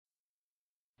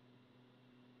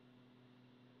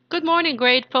Good morning,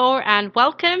 grade 4, and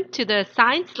welcome to the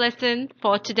science lesson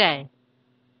for today.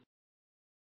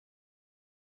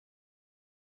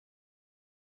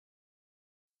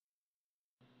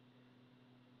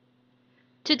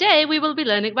 Today we will be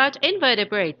learning about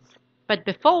invertebrates. But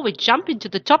before we jump into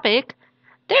the topic,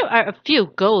 there are a few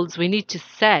goals we need to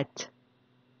set.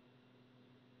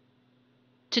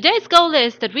 Today's goal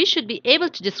is that we should be able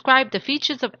to describe the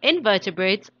features of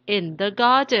invertebrates in the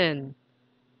garden.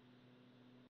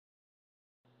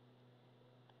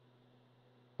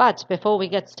 But before we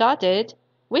get started,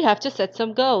 we have to set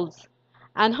some goals.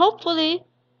 And hopefully,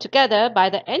 together by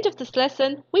the end of this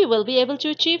lesson, we will be able to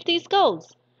achieve these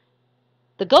goals.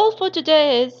 The goal for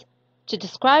today is to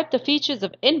describe the features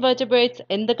of invertebrates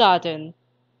in the garden.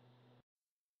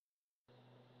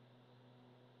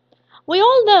 We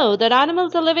all know that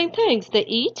animals are living things. They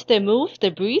eat, they move, they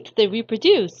breathe, they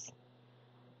reproduce.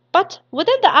 But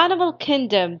within the animal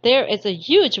kingdom, there is a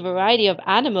huge variety of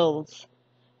animals.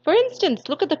 For instance,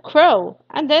 look at the crow,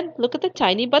 and then look at the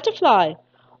tiny butterfly,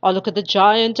 or look at the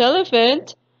giant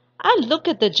elephant, and look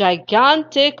at the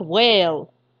gigantic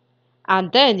whale.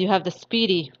 And then you have the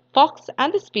speedy fox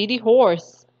and the speedy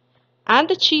horse, and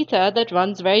the cheetah that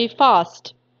runs very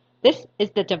fast. This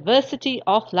is the diversity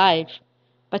of life.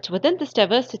 But within this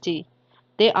diversity,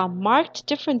 there are marked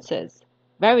differences,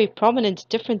 very prominent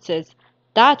differences,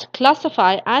 that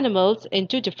classify animals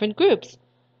into different groups.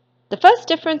 The first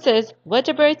difference is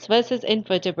vertebrates versus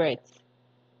invertebrates.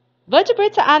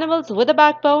 Vertebrates are animals with a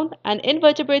backbone, and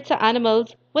invertebrates are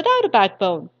animals without a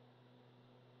backbone.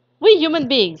 We human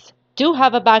beings do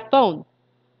have a backbone.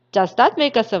 Does that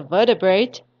make us a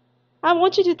vertebrate? I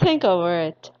want you to think over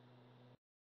it.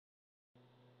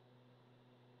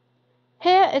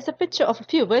 Here is a picture of a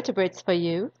few vertebrates for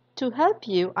you to help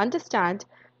you understand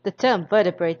the term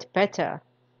vertebrate better.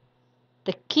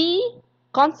 The key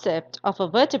concept of a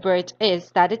vertebrate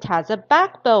is that it has a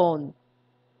backbone.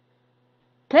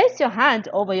 Place your hand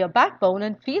over your backbone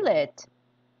and feel it.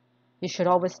 You should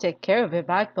always take care of your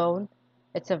backbone.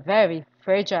 It's a very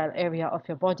fragile area of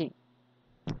your body.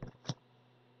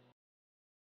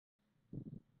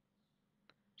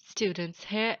 Students,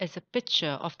 here is a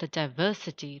picture of the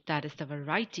diversity, that is the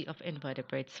variety of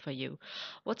invertebrates for you.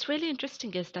 What's really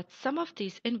interesting is that some of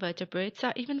these invertebrates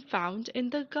are even found in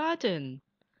the garden.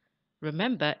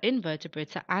 Remember,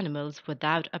 invertebrates are animals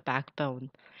without a backbone.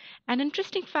 An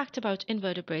interesting fact about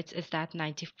invertebrates is that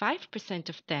 95%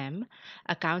 of them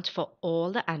account for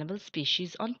all the animal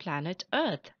species on planet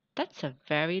Earth. That's a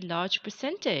very large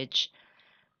percentage.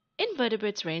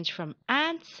 Invertebrates range from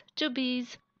ants to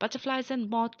bees, butterflies and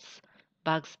moths,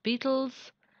 bugs,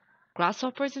 beetles,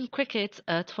 grasshoppers and crickets,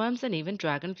 earthworms, and even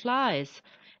dragonflies.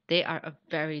 They are a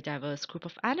very diverse group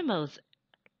of animals.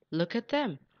 Look at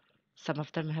them. Some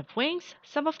of them have wings,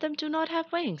 some of them do not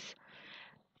have wings.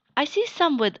 I see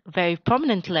some with very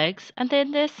prominent legs, and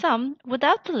then there's some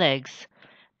without the legs.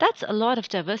 That's a lot of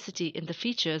diversity in the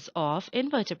features of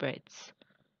invertebrates.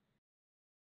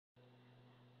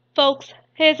 Folks,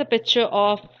 here's a picture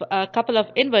of a couple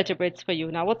of invertebrates for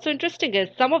you. Now, what's so interesting is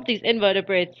some of these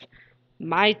invertebrates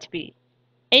might be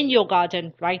in your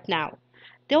garden right now.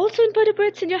 There are also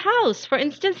invertebrates in your house. For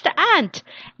instance, the ant.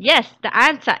 Yes, the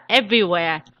ants are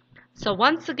everywhere. So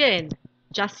once again,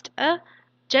 just a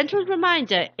gentle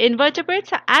reminder,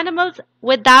 invertebrates are animals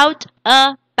without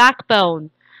a backbone.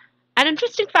 An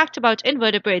interesting fact about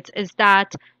invertebrates is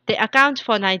that they account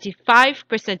for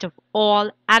 95% of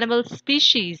all animal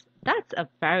species. That's a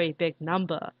very big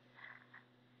number.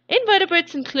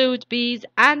 Invertebrates include bees,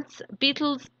 ants,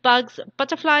 beetles, bugs,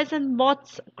 butterflies and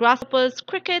moths, grasshoppers,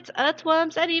 crickets,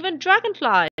 earthworms, and even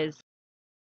dragonflies.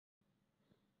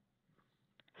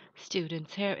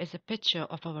 Students, here is a picture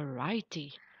of a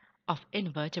variety of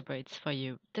invertebrates for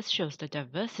you. This shows the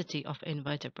diversity of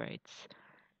invertebrates.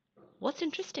 What's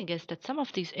interesting is that some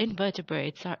of these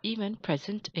invertebrates are even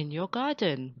present in your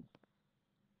garden.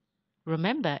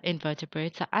 Remember,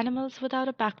 invertebrates are animals without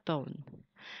a backbone.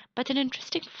 But an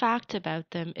interesting fact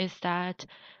about them is that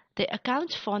they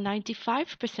account for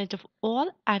 95% of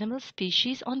all animal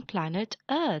species on planet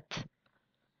Earth.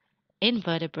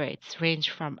 Invertebrates range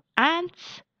from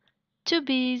ants to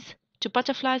bees to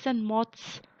butterflies and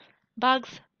moths,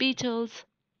 bugs, beetles,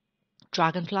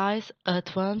 dragonflies,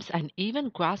 earthworms, and even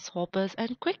grasshoppers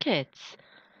and crickets.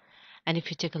 And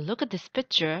if you take a look at this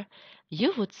picture,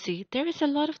 you would see there is a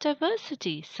lot of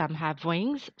diversity. Some have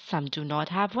wings, some do not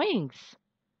have wings.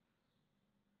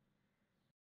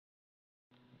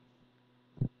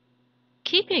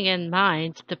 Keeping in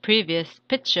mind the previous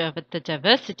picture with the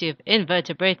diversity of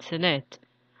invertebrates in it,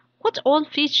 what all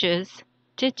features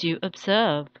did you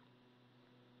observe?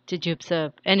 Did you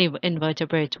observe any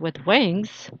invertebrate with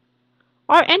wings?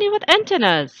 Or any with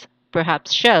antennas,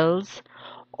 perhaps shells,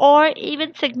 or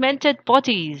even segmented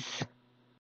bodies?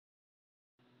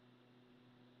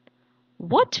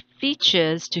 What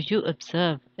features do you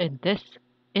observe in this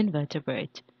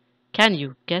invertebrate? Can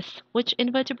you guess which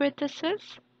invertebrate this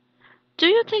is? Do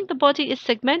you think the body is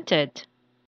segmented?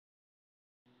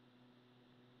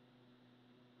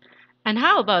 And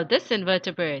how about this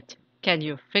invertebrate? Can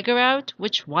you figure out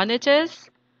which one it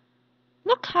is?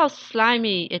 Look how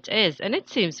slimy it is, and it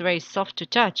seems very soft to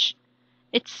touch.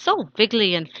 It's so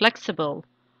wiggly and flexible.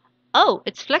 Oh,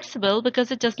 it's flexible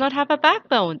because it does not have a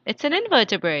backbone. It's an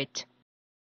invertebrate.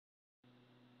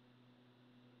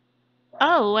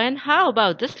 Oh, and how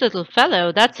about this little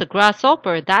fellow? That's a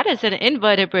grasshopper. That is an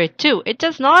invertebrate too. It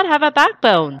does not have a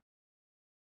backbone.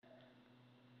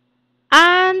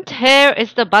 And here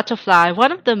is the butterfly,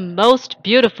 one of the most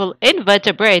beautiful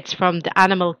invertebrates from the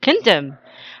animal kingdom.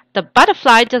 The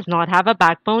butterfly does not have a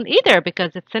backbone either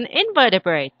because it's an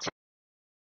invertebrate.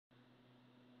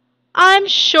 I'm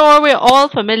sure we're all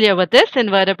familiar with this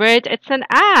invertebrate. It's an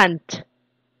ant.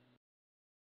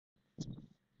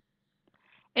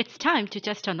 It's time to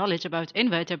test our knowledge about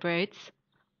invertebrates.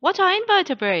 What are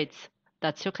invertebrates?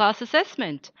 That's your class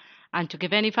assessment. And to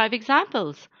give any 5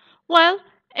 examples, well,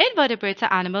 invertebrates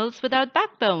are animals without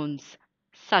backbones,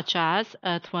 such as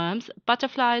earthworms,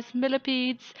 butterflies,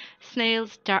 millipedes,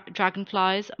 snails,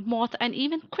 dragonflies, moth, and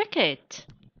even cricket.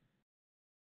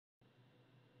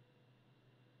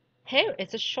 Here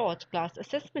is a short class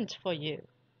assessment for you.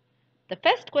 The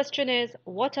first question is,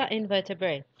 what are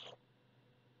invertebrates?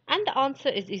 And the answer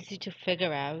is easy to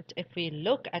figure out if we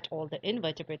look at all the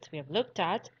invertebrates we have looked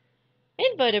at.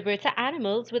 Invertebrates are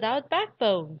animals without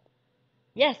backbone.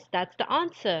 Yes, that's the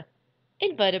answer.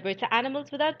 Invertebrates are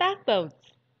animals without backbones.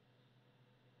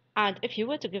 And if you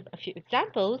were to give a few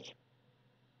examples,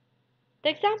 the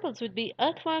examples would be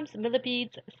earthworms,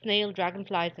 millipedes, snail,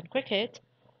 dragonflies, and cricket.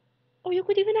 Or you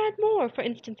could even add more, for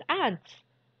instance, ants,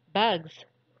 bugs,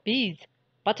 bees,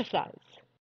 butterflies.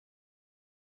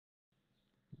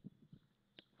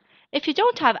 If you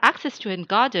don't have access to a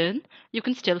garden, you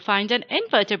can still find an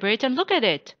invertebrate and look at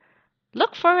it.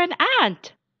 Look for an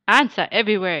ant. Ants are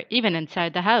everywhere, even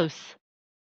inside the house.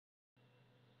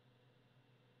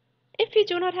 If you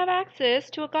do not have access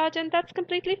to a garden, that's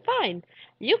completely fine.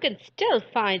 You can still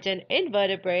find an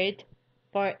invertebrate.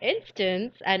 For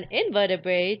instance, an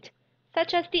invertebrate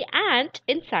such as the ant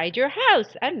inside your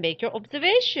house and make your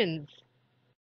observations.